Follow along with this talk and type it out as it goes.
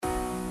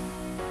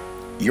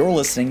You're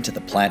listening to the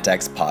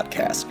PlantX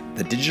podcast,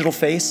 the digital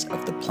face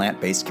of the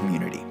plant-based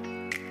community.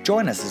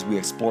 Join us as we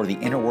explore the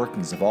inner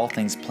workings of all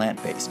things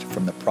plant-based,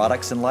 from the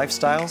products and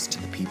lifestyles to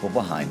the people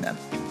behind them.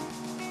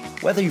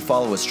 Whether you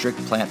follow a strict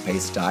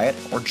plant-based diet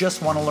or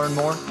just want to learn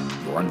more,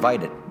 you're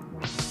invited.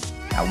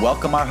 Now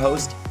welcome our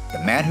host, the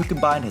man who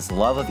combined his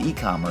love of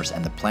e-commerce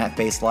and the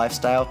plant-based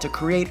lifestyle to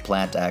create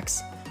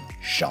PlantX,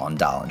 Sean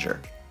Dollinger.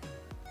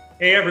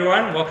 Hey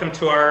everyone, welcome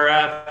to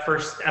our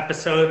first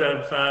episode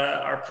of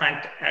our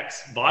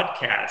PlantX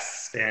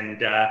podcast.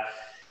 And,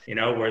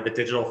 we're the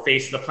digital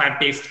face of the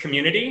plant-based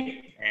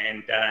community,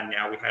 and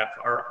now we have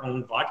our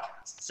own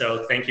podcast.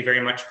 So thank you very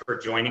much for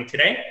joining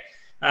today.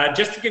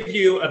 Just to give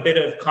you a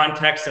bit of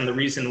context, and the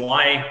reason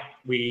why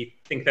we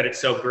think that it's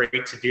so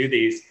great to do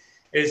these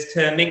is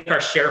to make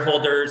our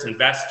shareholders,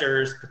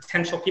 investors,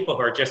 potential people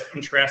who are just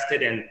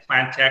interested in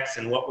PlantX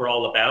and what we're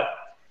all about,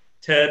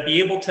 to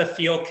be able to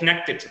feel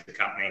connected to the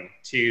company,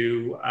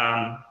 to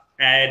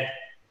add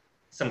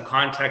some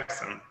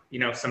context,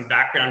 some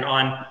background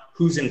on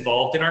who's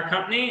involved in our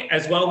company,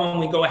 as well when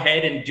we go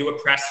ahead and do a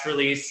press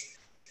release,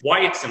 why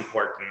it's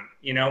important.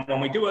 When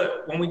we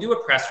do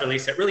a press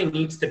release, it really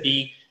needs to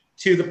be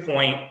to the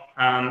point.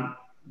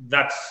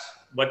 That's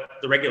what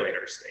the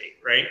regulators state,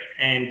 right?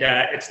 And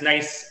it's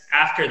nice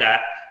after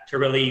that to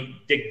really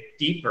dig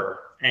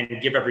deeper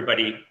and give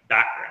everybody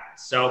background.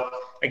 So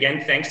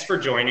again, thanks for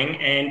joining.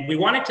 And we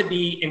want it to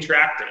be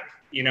interactive.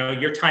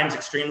 Your time's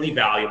extremely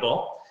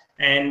valuable.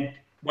 And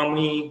when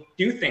we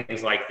do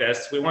things like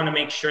this, we want to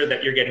make sure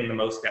that you're getting the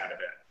most out of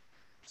it.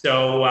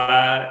 So,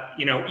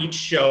 each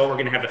show, we're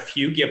going to have a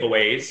few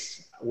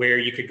giveaways where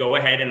you could go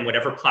ahead and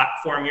whatever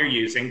platform you're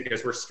using,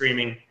 because we're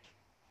streaming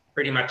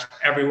pretty much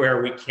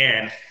everywhere we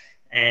can.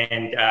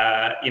 And,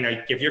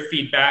 give your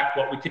feedback,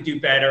 what we could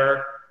do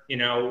better,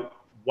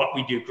 what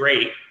we do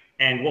great.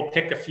 And we'll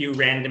pick a few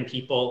random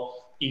people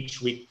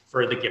each week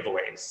for the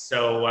giveaways.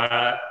 So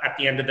at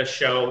the end of the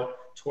show,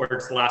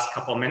 towards the last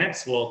couple of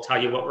minutes, we'll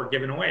tell you what we're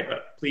giving away.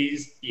 But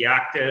please be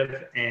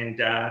active. And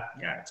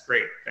it's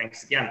great.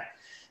 Thanks again.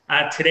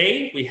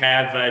 Today, we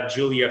have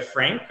Julia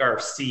Frank, our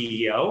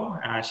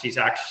CEO. She's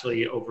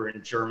actually over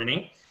in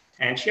Germany.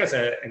 And she has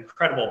an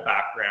incredible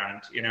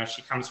background.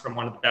 She comes from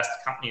one of the best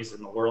companies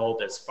in the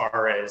world as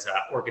far as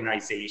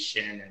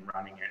organization and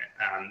running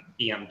it,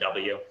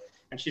 BMW.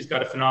 And she's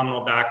got a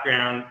phenomenal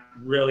background,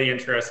 really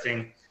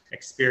interesting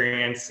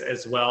experience,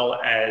 as well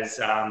as,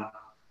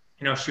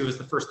 she was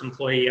the first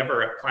employee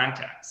ever at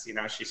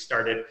PlantX. She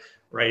started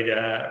right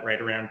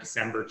around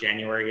December,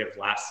 January of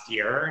last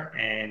year.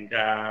 And,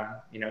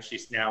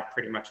 she's now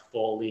pretty much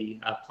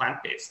fully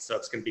plant-based. So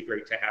it's going to be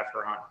great to have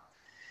her on.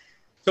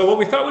 So what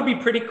we thought would be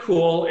pretty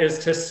cool is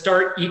to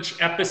start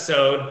each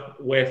episode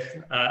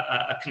with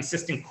a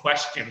consistent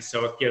question.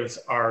 So it gives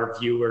our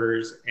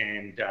viewers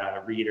and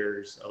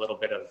readers a little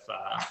bit of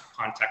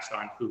context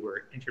on who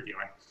we're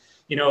interviewing.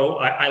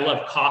 I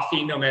love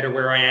coffee no matter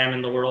where I am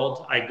in the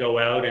world. I go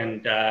out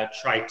and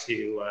try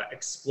to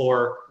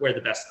explore where the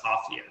best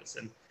coffee is.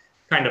 And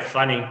kind of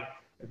funny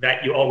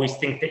that you always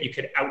think that you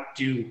could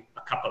outdo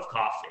a cup of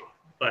coffee.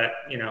 But,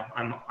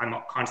 I'm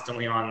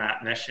constantly on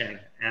that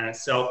mission. And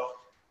so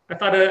I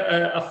thought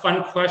a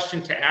fun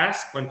question to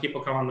ask when people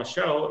come on the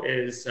show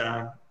is,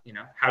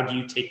 how do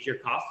you take your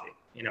coffee?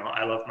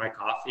 I love my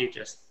coffee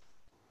just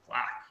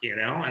black,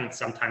 and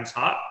sometimes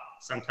hot,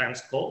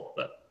 sometimes cold,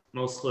 but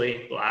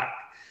mostly black.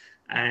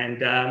 And,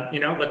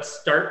 let's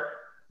start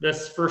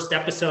this first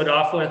episode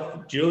off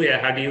with Julia.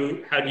 How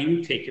do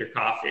you take your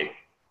coffee?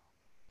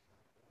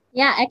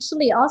 Yeah,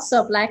 actually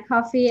also black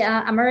coffee,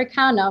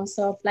 Americano.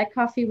 So black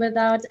coffee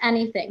without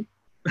anything.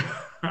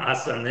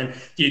 Awesome. And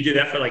do you do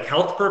that for like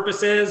health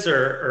purposes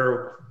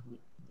or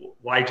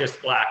why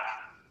just black?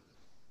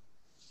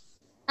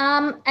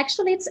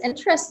 Actually, it's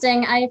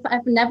interesting.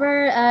 I've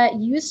never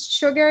used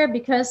sugar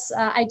because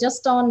I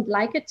just don't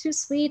like it too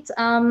sweet.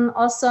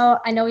 Also,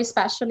 I know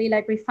especially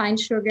like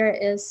refined sugar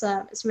is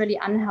really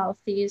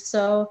unhealthy.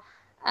 So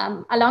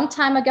a long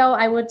time ago,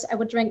 I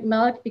would drink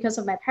milk because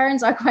of my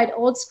parents are quite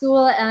old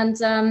school, and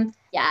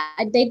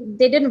they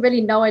didn't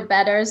really know it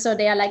better. So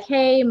they are like,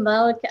 hey,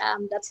 milk,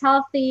 that's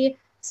healthy.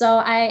 So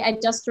I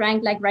just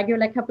drank like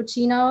regular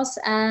cappuccinos,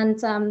 and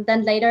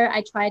then later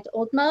I tried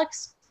oat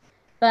milks.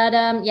 But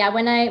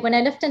when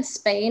I lived in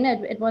Spain,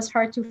 it was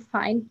hard to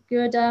find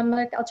good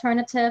milk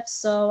alternatives.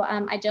 So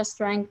I just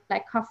drank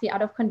black coffee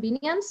out of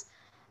convenience.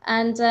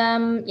 And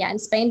in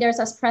Spain, there's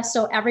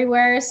espresso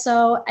everywhere.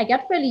 So I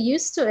got really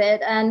used to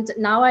it. And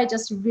now I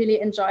just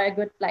really enjoy a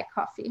good black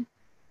coffee.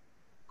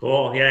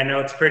 Cool. Yeah, I know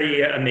it's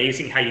pretty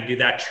amazing how you do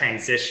that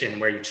transition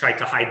where you try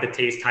to hide the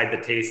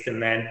taste,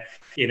 and then,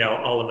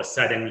 all of a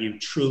sudden you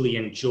truly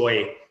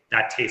enjoy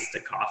that taste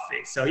of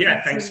coffee. So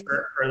yeah, thanks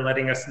for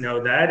letting us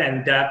know that.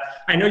 And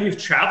I know you've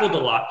traveled a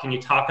lot. Can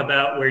you talk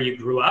about where you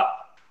grew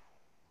up?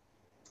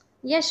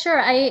 Yeah,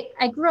 sure.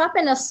 I grew up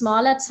in a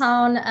smaller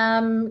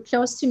town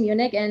close to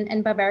Munich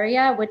in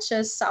Bavaria, which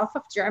is south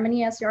of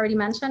Germany, as you already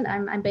mentioned.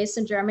 I'm based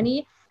in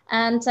Germany.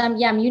 And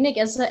yeah, Munich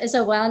is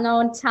a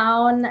well-known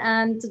town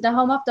and the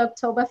home of the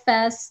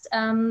Oktoberfest.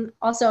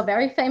 Also a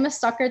very famous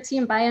soccer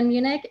team, Bayern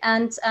Munich,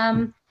 and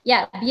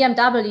yeah,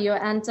 BMW.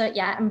 And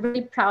yeah, I'm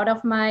really proud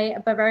of my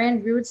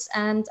Bavarian roots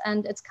and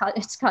its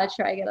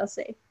culture, I gotta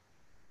say.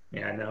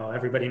 Yeah, no,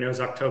 everybody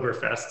knows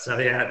Oktoberfest. So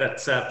yeah,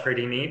 that's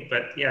pretty neat.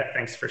 But yeah,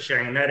 thanks for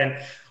sharing that. And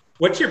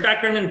what's your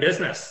background in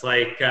business?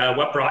 Like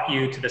what brought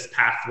you to this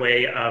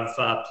pathway of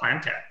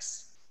PlantX?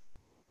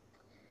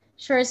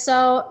 Sure.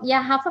 So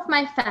yeah, half of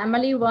my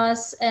family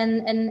was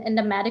in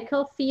the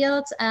medical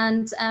field,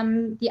 and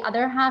the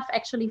other half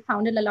actually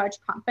founded a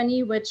large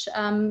company, which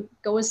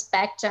goes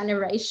back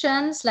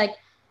generations. Like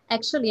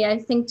actually, I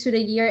think to the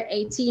year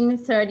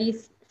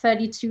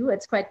 1832.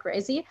 It's quite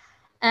crazy.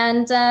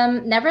 And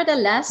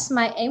nevertheless,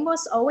 my aim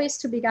was always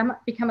to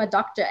become a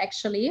doctor,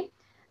 actually.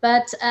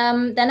 But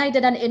then I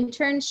did an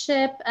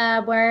internship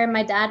where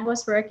my dad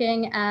was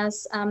working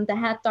as the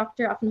head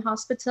doctor of a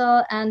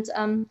hospital, and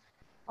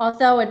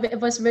although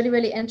it was really,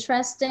 really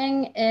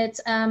interesting,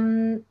 it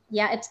kind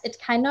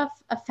of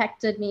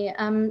affected me.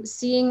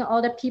 Seeing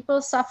all the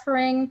people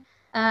suffering,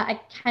 I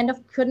kind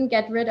of couldn't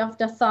get rid of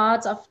the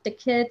thoughts of the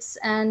kids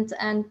and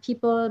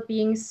people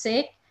being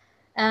sick.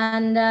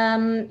 And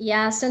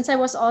yeah, since I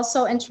was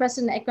also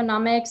interested in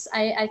economics,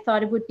 I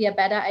thought it would be a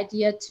better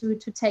idea to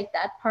take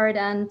that part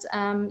and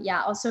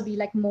yeah, also be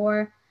like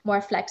more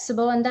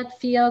flexible in that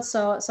field.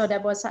 So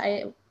that was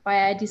why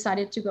I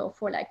decided to go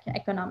for like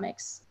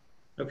economics.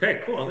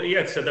 Okay, cool.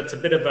 Yeah, so that's a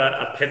bit of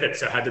a pivot.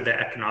 So how did the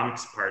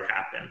economics part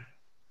happen?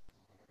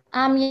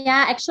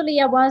 Yeah,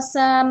 actually, I was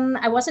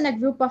in a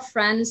group of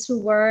friends who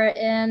were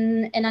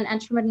in an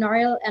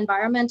entrepreneurial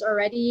environment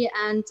already,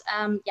 and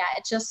yeah,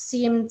 it just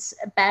seemed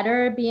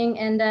better being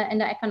in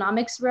the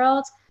economics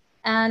world.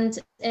 And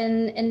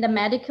in the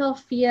medical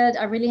field,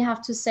 I really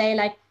have to say,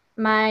 like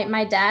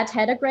my dad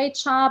had a great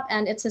job,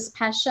 and it's his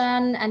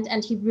passion,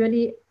 and he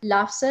really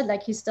loves it.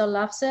 Like he still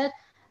loves it.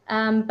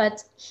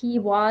 But he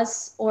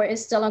was or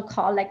is still on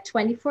call like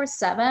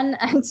 24/7,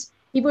 and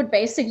he would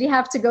basically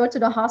have to go to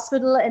the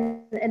hospital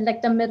in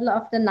like the middle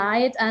of the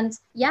night. And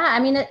yeah, I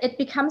mean, it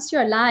becomes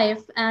your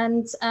life.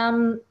 And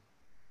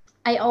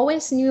I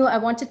always knew I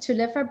wanted to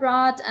live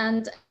abroad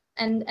and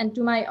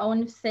do my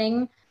own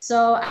thing.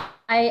 So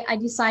I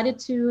decided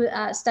to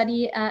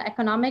study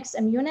economics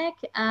in Munich,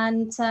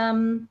 and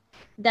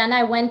then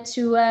I went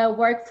to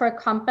work for a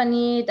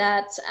company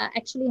that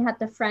actually had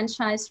the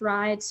franchise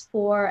rights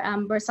for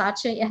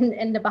Versace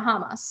in the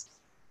Bahamas.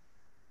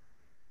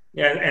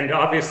 Yeah, and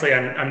obviously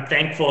I'm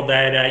thankful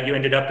that you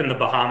ended up in the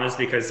Bahamas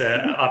because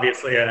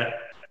obviously a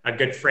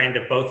good friend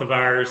of both of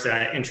ours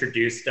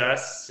introduced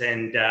us,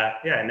 and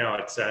yeah, no,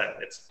 it's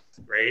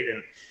great.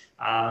 And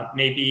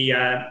maybe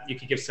you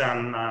could give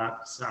some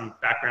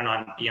background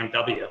on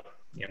BMW,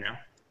 you know?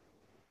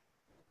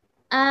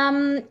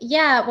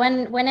 Yeah,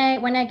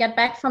 when I get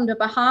back from the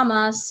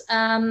Bahamas,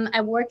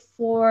 I worked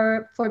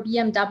for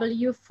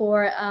BMW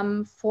for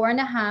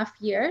 4.5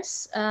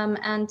 years,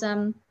 and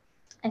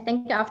I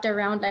think after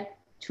around like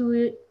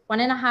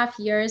 1.5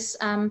 years,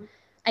 I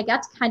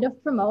got kind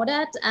of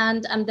promoted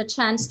and the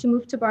chance to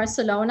move to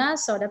Barcelona.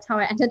 So that's how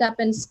I ended up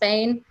in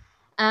Spain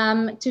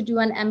to do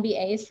an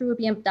MBA through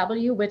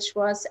BMW, which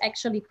was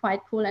actually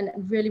quite cool and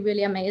really,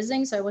 really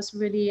amazing. So I was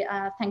really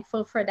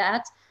thankful for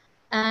that.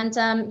 And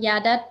yeah,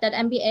 that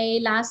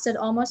MBA lasted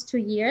almost 2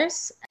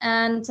 years,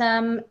 and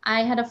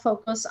I had a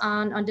focus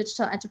on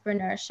digital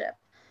entrepreneurship.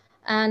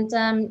 And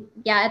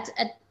yeah,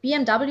 at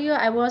BMW,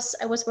 I was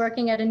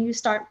working at a new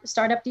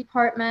startup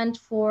department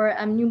for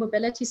new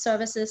mobility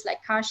services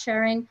like car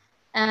sharing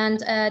and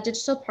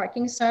digital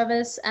parking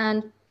service.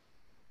 And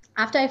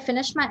after I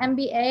finished my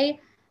MBA,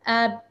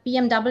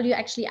 BMW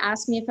actually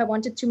asked me if I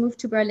wanted to move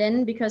to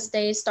Berlin because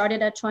they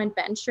started a joint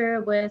venture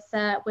with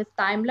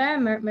Daimler,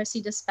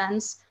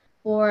 Mercedes-Benz,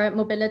 for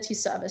mobility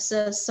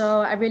services.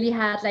 So I really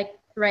had like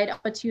great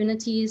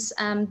opportunities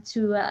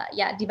to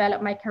yeah,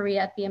 develop my career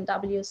at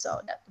BMW.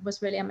 So that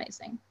was really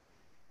amazing.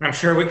 I'm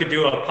sure we could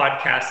do a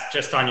podcast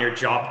just on your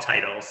job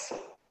titles.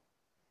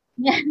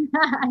 Yeah,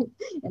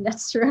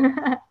 that's true.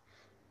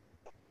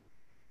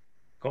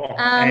 Cool.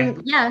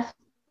 Yeah.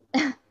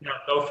 No,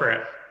 go for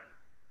it.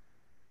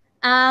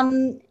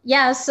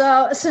 Yeah,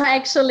 so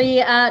actually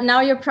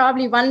now you're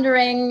probably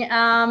wondering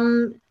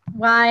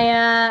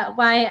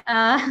why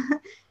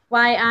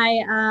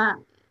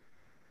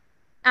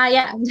I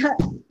yeah.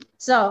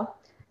 So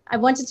I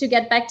wanted to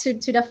get back to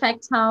the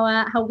fact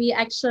how we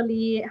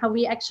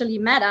actually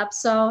met up.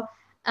 So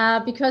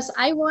because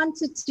I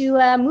wanted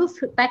to move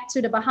back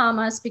to the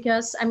Bahamas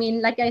because I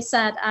mean, like I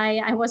said,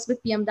 I was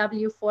with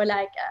BMW for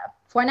like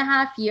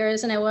 4.5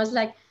 years, and I was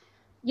like,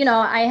 you know,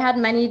 I had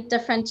many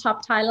different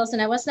job titles,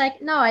 and I was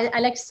like, no, I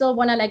like still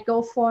want to like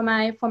go for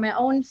my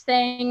own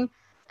thing.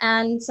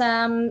 And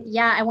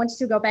yeah, I wanted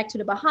to go back to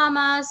the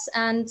Bahamas,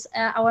 and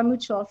our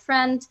mutual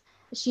friend,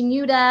 she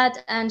knew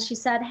that, and she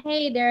said,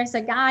 hey, there's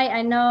a guy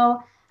I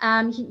know.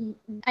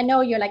 I know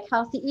you're like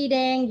healthy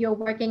eating, you're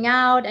working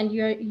out, and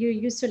you're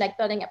used to like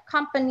building up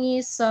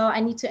companies. So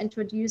I need to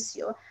introduce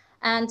you.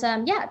 And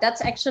yeah,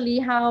 that's actually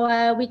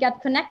how we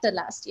got connected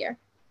last year.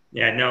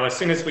 Yeah, no, as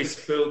soon as we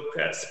spoke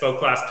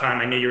last time,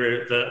 I knew you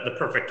were the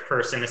perfect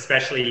person,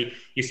 especially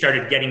you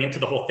started getting into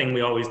the whole thing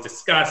we always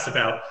discuss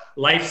about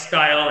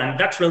lifestyle. And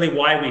that's really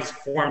why we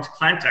formed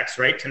PlantX,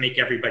 right? To make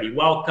everybody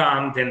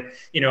welcomed. And,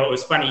 it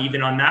was funny,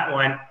 even on that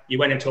one, you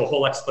went into a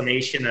whole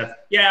explanation of,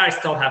 yeah, I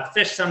still have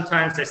fish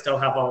sometimes, I still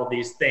have all of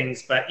these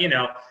things, but,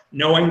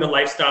 knowing the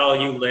lifestyle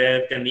you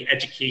lived and the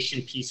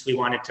education piece we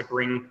wanted to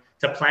bring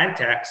to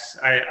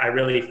PlantX, I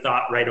really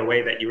thought right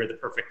away that you were the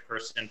perfect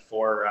person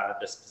for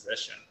this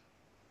position.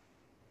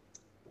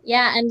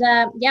 Yeah, and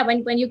yeah,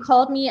 when you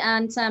called me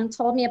and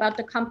told me about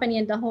the company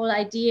and the whole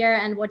idea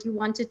and what you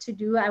wanted to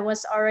do, I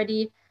was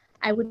already,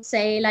 I would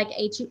say, like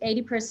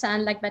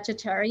 80% like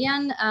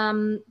vegetarian.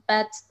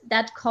 But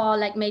that call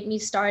like made me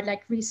start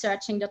like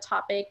researching the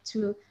topic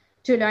to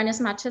learn as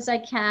much as I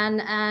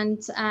can.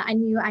 And I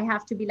knew I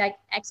have to be like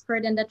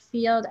expert in that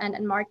field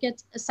and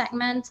market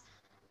segment.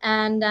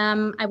 And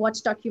I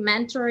watched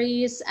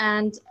documentaries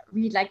and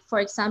read, like, for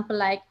example,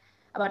 like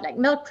about like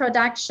milk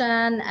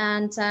production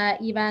and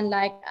even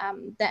like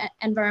the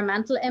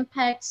environmental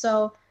impact.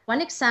 So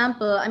one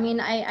example, I mean,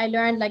 I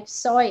learned like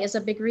soy is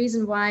a big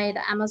reason why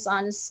the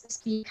Amazon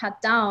is being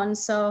cut down.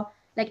 So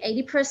like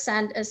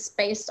 80% is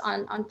based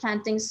on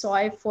planting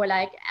soy for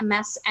like a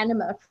mass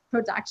animal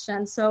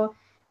production. So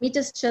meat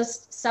is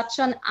just such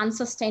an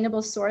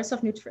unsustainable source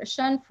of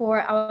nutrition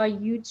for our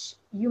huge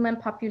human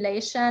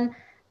population.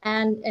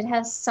 And it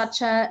has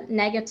such a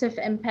negative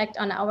impact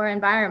on our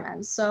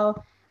environment.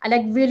 So I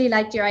like really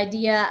liked your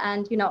idea,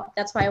 and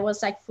that's why I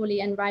was like fully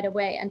in right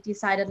away and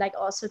decided like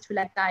also to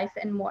like dive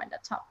in more in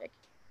that topic.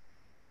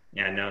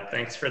 Yeah, no,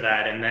 thanks for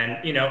that. And then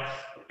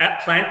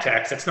at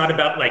PlantX, it's not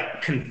about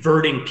like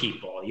converting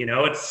people.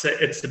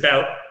 It's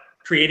about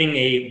creating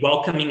a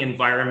welcoming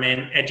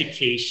environment,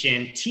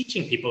 education,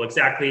 teaching people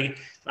exactly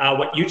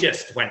what you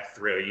just went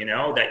through.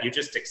 That you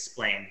just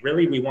explained.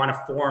 Really, we want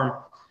to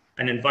form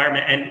an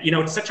environment, and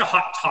it's such a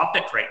hot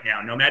topic right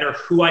now. No matter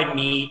who I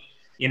meet,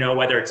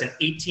 whether it's an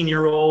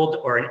 18-year-old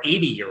or an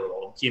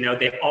 80-year-old,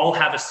 they all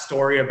have a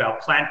story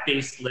about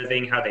plant-based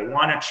living, how they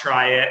want to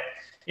try it,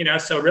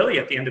 so really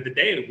at the end of the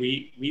day,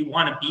 we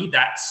want to be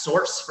that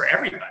source for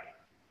everybody.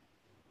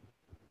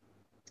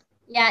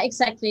 Yeah,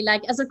 exactly.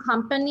 Like as a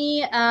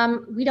company,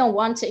 we don't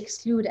want to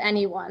exclude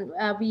anyone.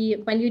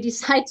 When you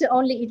decide to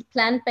only eat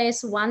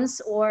plant-based once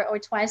or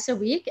twice a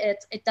week,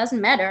 it doesn't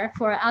matter.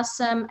 For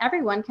us,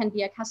 everyone can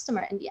be a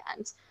customer in the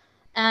end.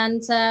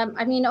 And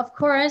I mean, of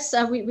course,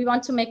 we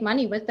want to make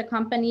money with the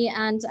company,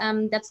 and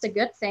that's the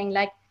good thing.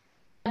 Like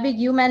every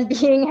human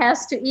being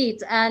has to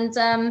eat,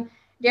 and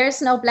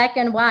there's no black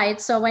and white.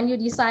 So when you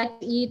decide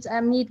to eat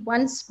meat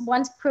once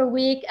per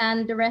week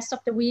and the rest of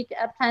the week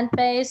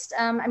plant-based,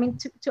 I mean,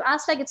 to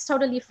us, like it's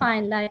totally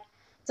fine. Like,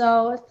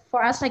 so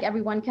for us, like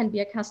everyone can be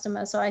a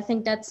customer. So I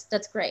think that's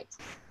great.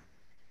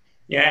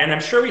 Yeah, and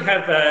I'm sure we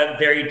have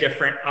very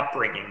different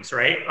upbringings,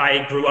 right?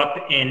 I grew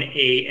up in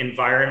a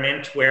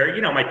environment where,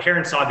 my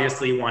parents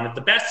obviously wanted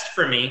the best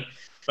for me,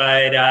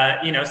 but,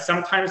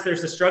 sometimes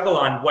there's a struggle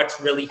on what's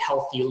really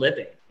healthy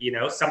living.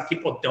 Some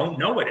people don't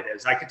know what it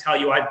is. I could tell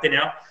you I've been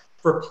out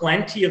for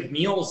plenty of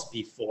meals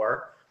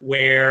before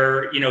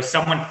where,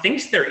 someone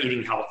thinks they're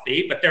eating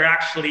healthy, but they're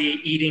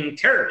actually eating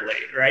terribly,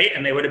 right?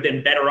 And they would have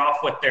been better off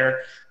with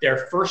their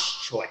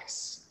first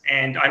choice.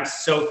 And I'm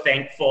so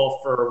thankful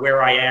for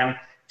where I am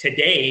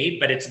today,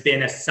 but it's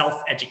been a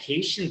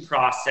self-education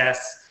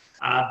process,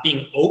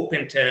 being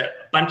open to a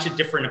bunch of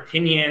different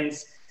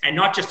opinions and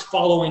not just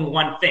following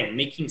one thing,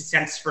 making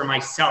sense for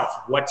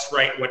myself, what's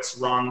right, what's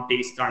wrong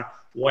based on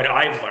what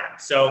I've learned.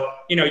 So,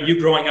 you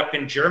growing up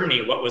in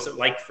Germany, what was it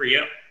like for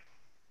you?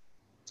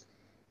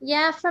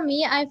 Yeah, for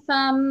me,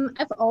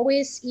 I've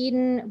always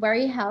eaten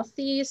very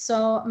healthy.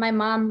 So my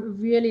mom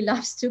really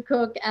loves to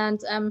cook,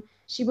 and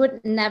she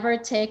would never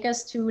take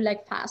us to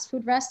like fast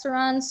food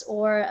restaurants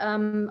or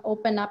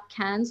open up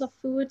cans of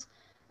food.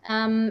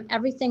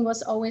 Everything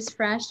was always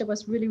fresh. It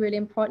was really, really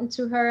important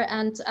to her.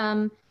 And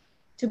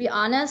to be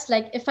honest,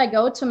 like if I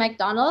go to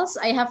McDonald's,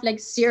 I have like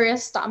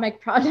serious stomach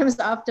problems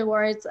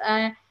afterwards.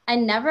 I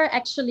never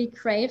actually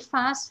crave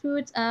fast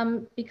food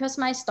because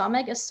my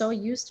stomach is so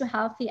used to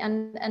healthy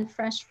and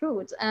fresh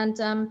food. And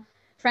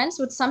friends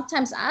would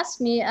sometimes ask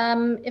me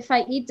if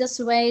I eat this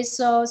way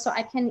so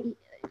I can,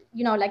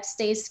 like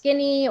stay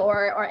skinny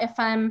or if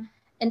I'm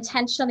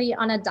intentionally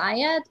on a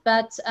diet.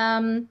 But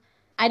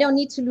I don't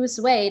need to lose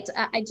weight.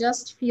 I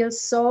just feel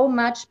so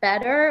much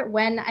better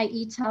when I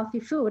eat healthy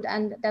food.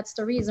 And that's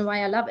the reason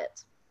why I love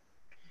it.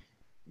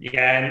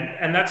 Yeah,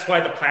 and that's why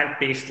the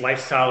plant-based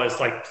lifestyle is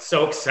like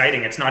so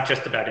exciting. It's not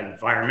just about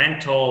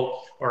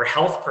environmental or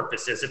health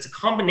purposes. It's a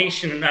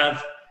combination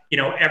of,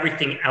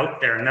 everything out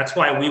there. And that's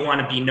why we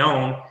want to be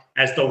known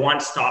as the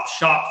one-stop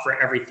shop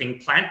for everything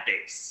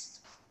plant-based.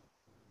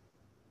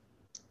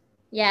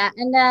 Yeah,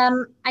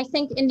 and I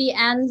think in the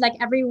end, like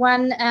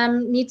everyone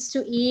needs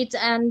to eat,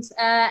 and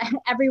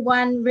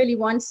everyone really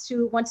wants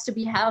to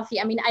be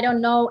healthy. I mean, I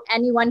don't know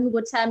anyone who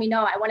would tell me,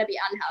 no, I want to be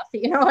unhealthy.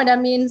 You know what I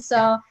mean?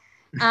 So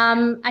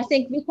I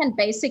think we can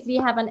basically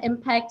have an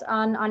impact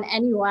on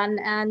anyone.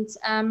 And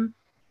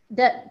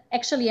the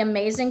actually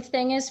amazing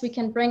thing is we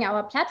can bring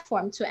our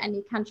platform to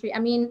any country. I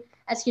mean,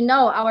 as you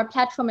know, our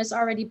platform is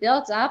already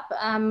built up.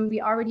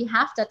 We already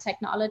have the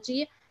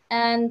technology,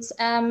 and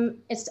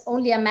it's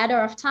only a matter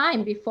of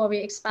time before we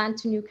expand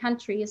to new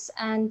countries.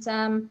 And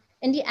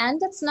in the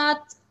end, it's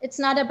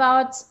not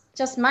about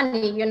just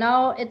money, you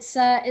know. It's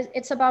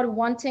about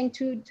wanting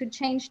to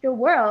change the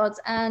world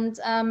and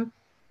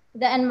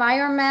the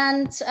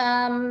environment,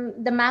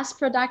 the mass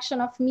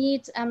production of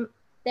meat.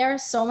 There are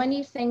so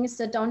many things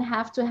that don't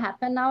have to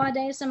happen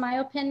nowadays, in my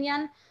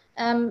opinion.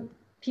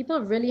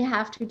 People really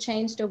have to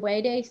change the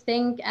way they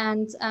think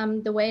and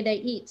the way they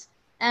eat.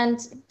 And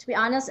to be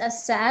honest,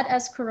 as sad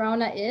as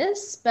Corona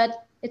is,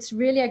 but it's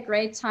really a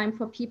great time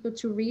for people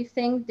to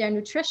rethink their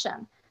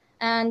nutrition.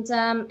 And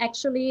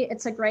actually,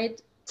 it's a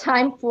great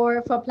time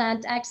for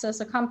PlantX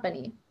as a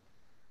company.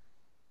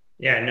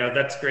 Yeah, no,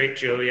 that's great,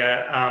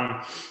 Julia.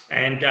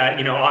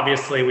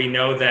 Obviously we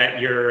know that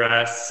you're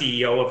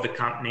CEO of the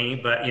company,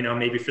 but,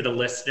 maybe for the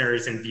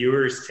listeners and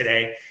viewers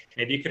today,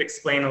 maybe you could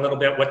explain a little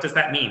bit, what does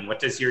that mean? What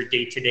does your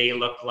day-to-day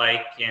look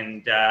like?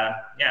 And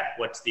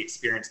what's the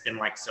experience been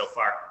like so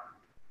far?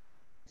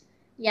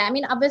 Yeah, I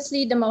mean,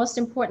 obviously the most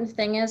important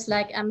thing is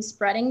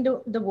spreading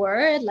the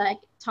word, like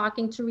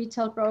talking to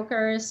retail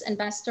brokers,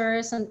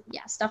 investors, and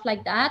stuff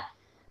like that.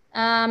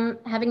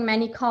 Having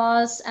many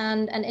calls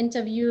and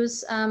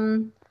interviews.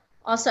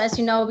 Also, as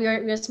you know,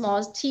 we're a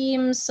small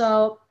team,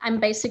 so I'm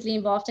basically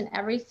involved in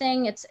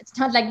everything. It's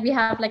not like we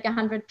have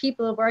 100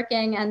 people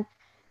working and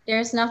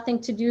there's nothing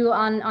to do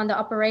on the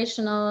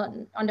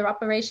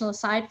operational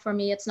side for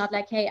me. It's not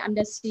like, hey, I'm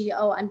the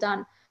CEO, I'm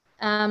done.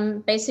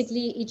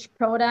 Basically, each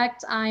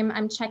product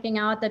I'm checking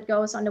out that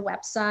goes on the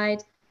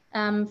website,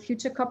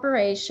 future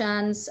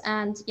corporations,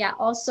 and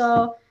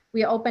also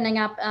we're opening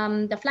up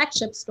the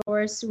flagship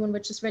store soon,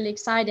 which is really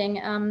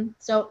exciting.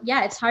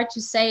 It's hard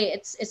to say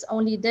it's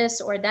only this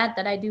or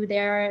that I do.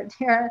 There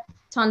are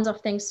tons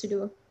of things to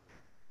do.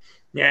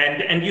 Yeah,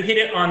 and you hit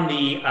it on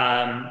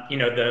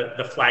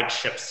the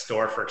flagship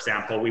store, for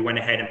example. We went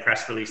ahead and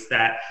press released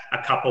that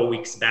a couple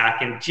weeks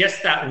back, and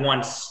just that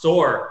one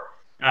store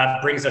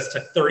brings us to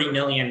 $30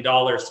 million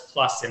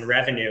plus in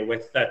revenue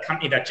with a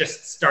company that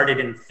just started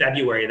in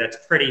February. That's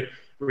pretty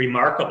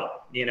remarkable.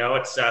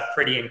 It's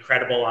pretty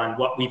incredible on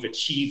what we've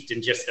achieved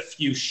in just a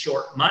few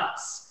short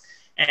months.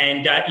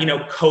 And,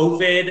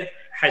 COVID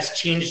has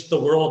changed the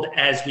world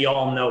as we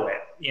all know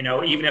it.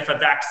 Even if a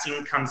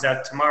vaccine comes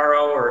out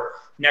tomorrow or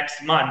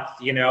next month,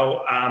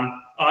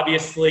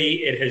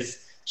 obviously it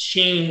has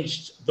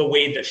changed the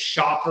way the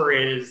shopper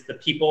is. The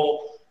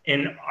people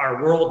in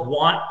our world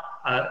want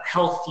a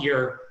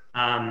healthier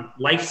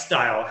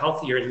lifestyle,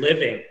 healthier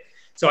living.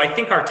 So I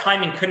think our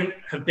timing couldn't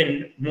have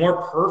been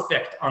more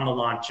perfect on the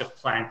launch of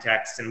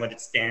PlantX and what it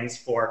stands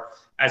for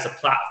as a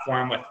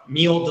platform with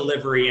meal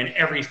delivery and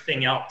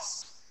everything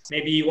else.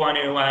 Maybe you want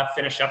to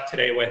finish up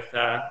today with,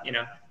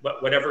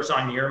 whatever's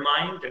on your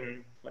mind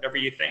and whatever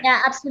you think.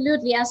 Yeah,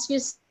 absolutely. As you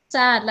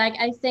said,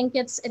 I think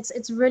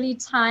it's really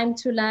time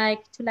to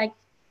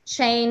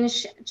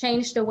change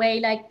the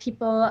way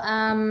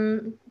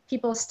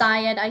people's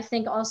diet. I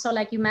think also,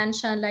 like you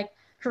mentioned,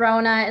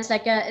 Corona is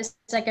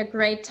a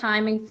great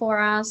timing for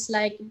us.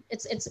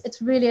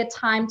 It's really a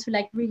time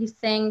to really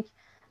think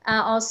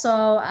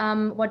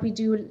what we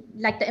do,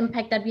 the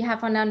impact that we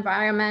have on the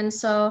environment.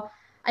 So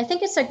I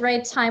think it's a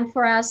great time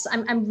for us.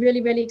 I'm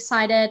really, really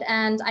excited,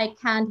 and I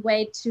can't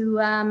wait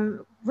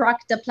to rock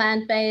the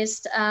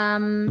plant-based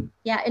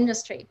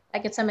industry.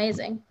 It's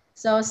amazing.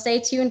 So stay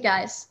tuned,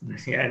 guys.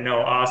 Yeah, no,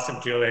 awesome,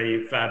 Julia.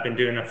 You've been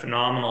doing a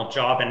phenomenal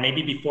job. And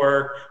maybe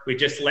before we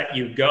just let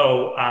you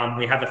go,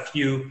 we have a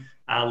few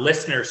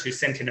listeners who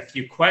sent in a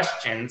few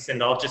questions,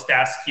 and I'll just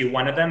ask you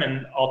one of them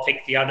and I'll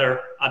take the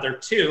other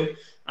two.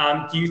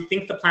 Do you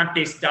think the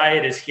plant-based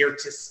diet is here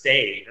to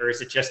stay, or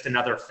is it just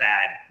another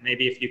fad?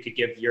 Maybe if you could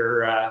give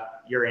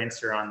your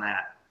answer on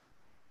that.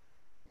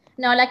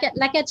 No, like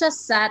I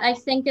just said, I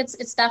think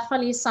it's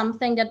definitely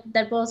something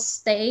that will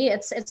stay.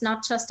 It's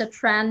not just a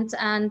trend.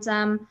 And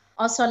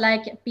also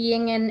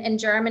being in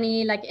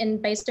Germany,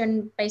 based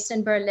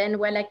in Berlin,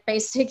 where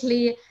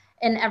basically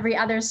in every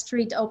other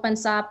street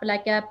opens up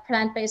a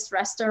plant-based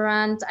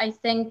restaurant. I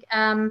think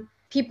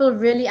people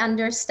really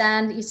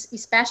understand,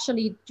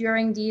 especially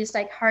during these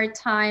hard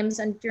times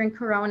and during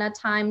Corona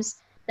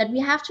times, that we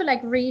have to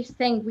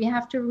rethink. We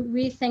have to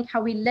rethink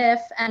how we live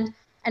and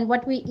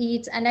what we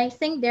eat. And I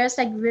think there's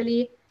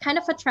really kind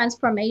of a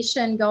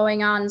transformation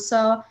going on.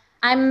 So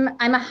I'm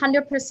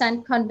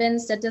 100%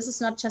 convinced that this is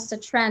not just a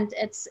trend.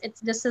 This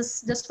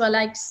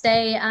will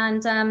stay,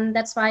 and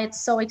that's why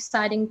it's so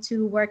exciting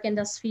to work in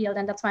this field,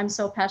 and that's why I'm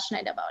so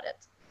passionate about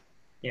it.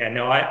 Yeah,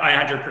 no,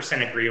 I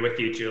 100% agree with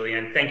you,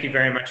 Julian. Thank you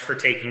very much for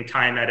taking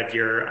time out of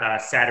your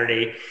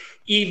Saturday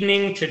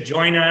evening to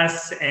join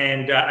us.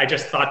 And I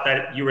just thought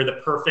that you were the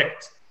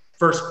perfect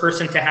first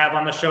person to have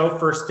on the show,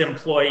 first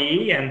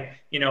employee, and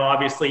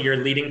obviously you're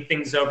leading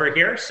things over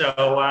here. So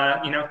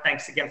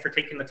thanks again for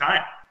taking the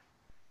time.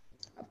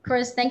 Of Of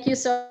course. Thank you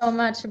so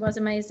much. It was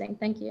amazing.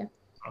 Thank you.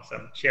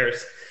 Awesome.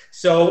 Cheers.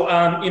 So,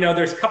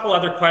 there's a couple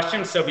other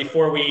questions. So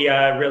before we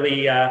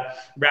really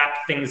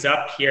wrap things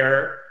up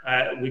here,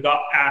 we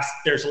got asked,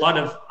 there's a lot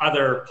of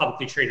other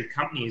publicly traded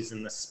companies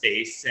in the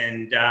space,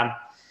 and,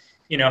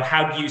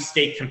 how do you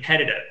stay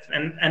competitive?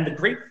 And the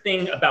great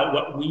thing about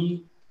what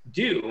we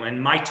do, and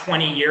my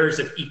 20 years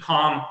of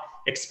e-com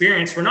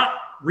experience, we're not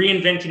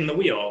reinventing the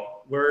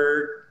wheel.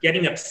 We're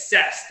getting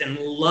obsessed and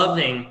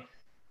loving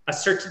a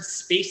certain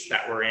space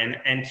that we're in.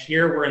 And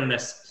here we're in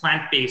this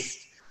plant-based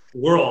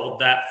world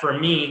that, for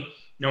me,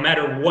 no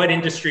matter what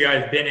industry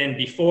I've been in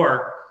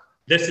before,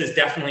 this is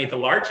definitely the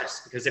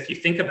largest, because if you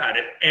think about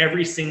it,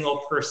 every single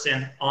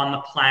person on the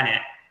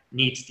planet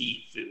needs to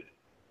eat food.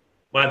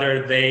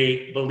 Whether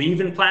they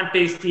believe in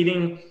plant-based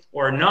eating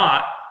or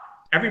not,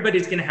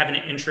 everybody's going to have an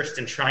interest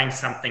in trying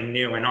something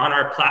new. And on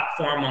our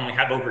platform, when we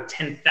have over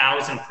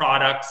 10,000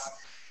 products,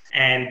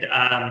 and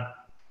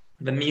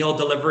the meal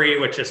delivery,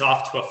 which is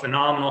off to a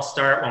phenomenal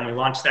start. When we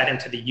launch that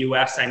into the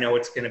US, I know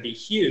it's going to be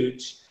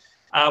huge.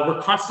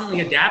 We're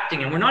constantly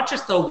adapting, and we're not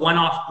just a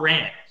one-off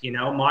brand.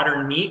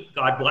 Modern Meat,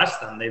 God bless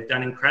them, they've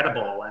done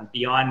incredible, and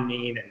Beyond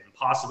Meat and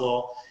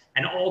Impossible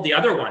and all the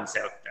other ones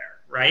out there,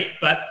 right?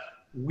 But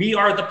we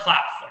are the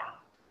platform.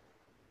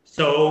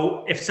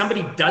 So if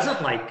somebody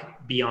doesn't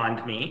like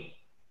Beyond Meat,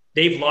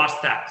 they've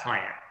lost that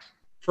client.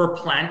 For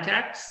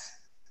PlantX,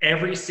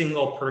 every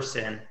single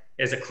person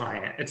is a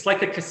client. It's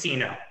like a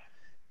casino.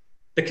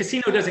 The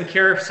casino doesn't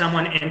care if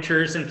someone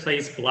enters and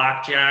plays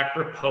blackjack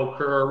or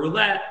poker or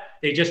roulette.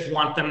 They just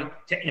want them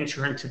to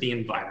enter into the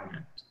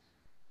environment.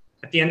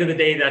 At the end of the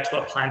day, that's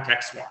what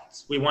PlantX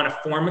wants. We want to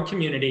form a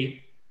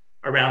community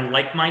around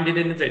like-minded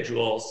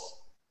individuals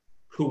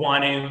who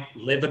want to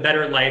live a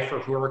better life or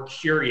who are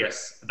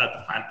curious about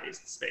the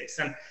plant-based space.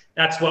 And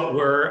that's what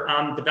we're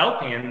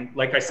developing. And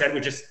like I said, we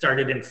just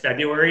started in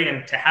February,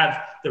 and to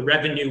have the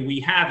revenue we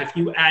have, if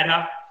you add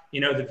up,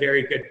 the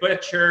Very Good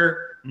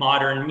Butcher,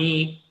 Modern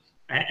Meat,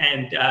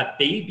 and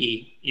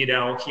Baby,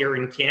 here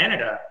in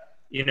Canada,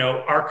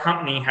 our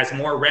company has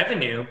more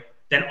revenue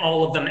than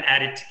all of them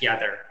added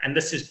together. And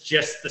this is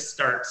just the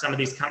start. Some of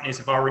these companies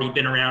have already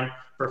been around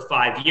for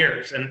 5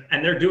 years, and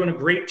they're doing a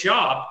great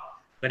job.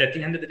 But at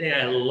the end of the day,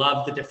 I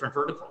love the different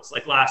verticals.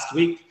 Like last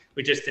week,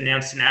 we just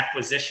announced an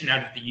acquisition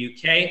out of the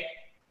UK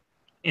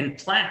in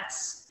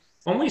plants.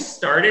 When we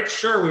started,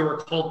 sure, we were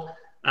called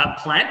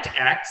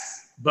PlantX,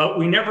 but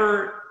we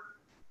never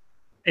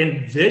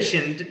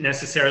envisioned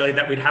necessarily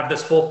that we'd have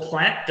this whole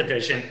plant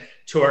division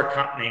to our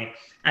company.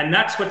 And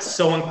that's what's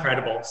so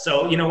incredible.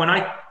 So, when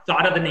I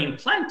thought of the name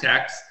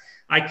PlantX,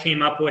 I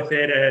came up with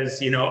it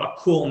as, a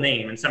cool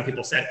name. And some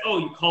people said, oh,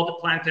 you called it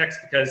PlantX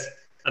because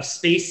of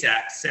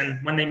SpaceX.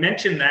 And when they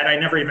mentioned that, I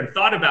never even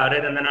thought about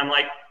it. And then I'm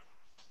like,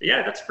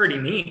 yeah, that's pretty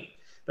neat.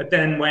 But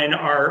then when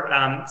our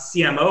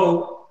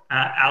CMO,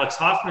 Alex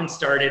Hoffman,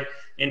 started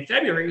in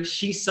February,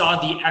 she saw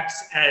the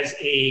X as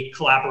a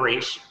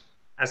collaboration,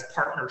 as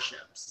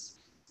partnerships.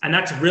 And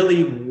that's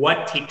really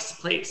what takes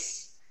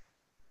place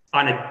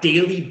on a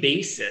daily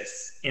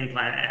basis in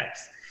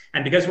PlantX.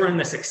 And because we're in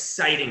this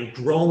exciting,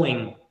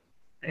 growing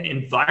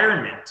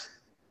environment,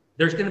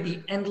 there's going to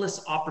be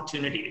endless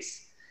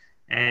opportunities.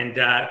 And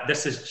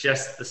this is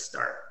just the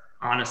start,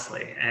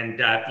 honestly. And,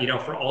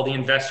 for all the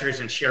investors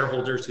and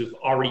shareholders who've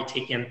already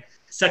taken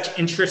such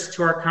interest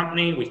to our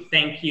company, we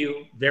thank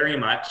you very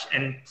much.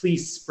 And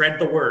please spread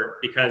the word,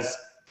 because,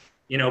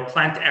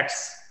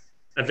 PlantX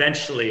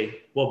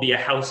eventually will be a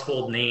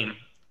household name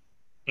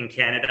in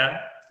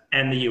Canada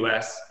and the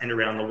US and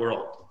around the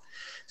world.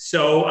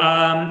 So,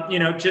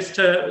 just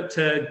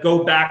to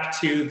go back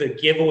to the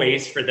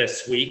giveaways for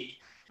this week,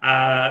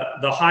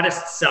 the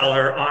hottest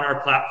seller on our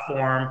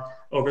platform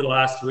over the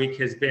last week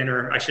has been,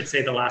 or I should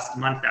say the last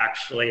month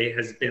actually,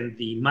 has been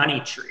the Money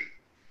Tree.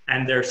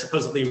 And they're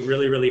supposedly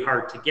really, really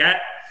hard to get.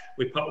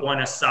 We put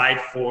one aside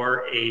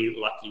for a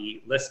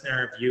lucky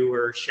listener,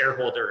 viewer,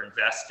 shareholder,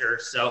 investor.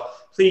 So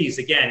please,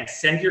 again,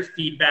 send your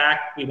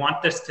feedback. We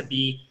want this to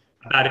be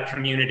about a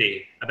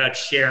community, about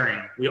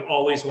sharing. We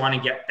always want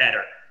to get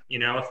better.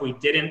 If we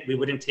didn't, we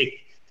wouldn't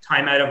take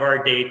time out of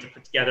our day to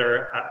put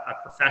together a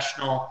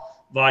professional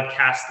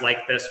vodcast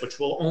like this, which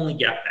will only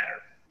get better.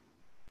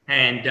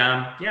 And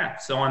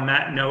so on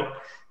that note,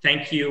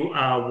 thank you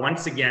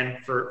once again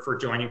for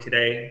joining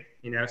today.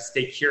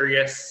 Stay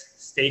curious,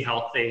 stay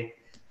healthy,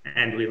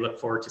 and we look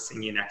forward to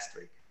seeing you next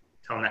week.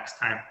 Till next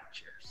time,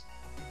 cheers.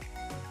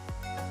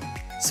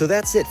 So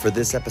that's it for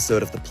this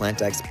episode of the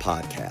PlantX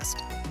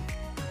podcast.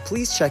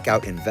 Please check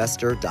out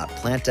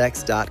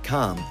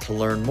investor.plantx.com to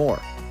learn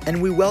more,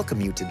 and we welcome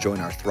you to join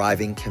our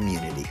thriving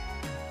community.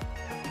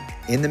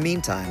 In the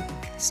meantime,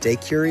 stay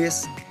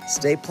curious,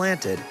 stay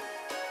planted,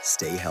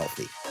 stay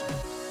healthy.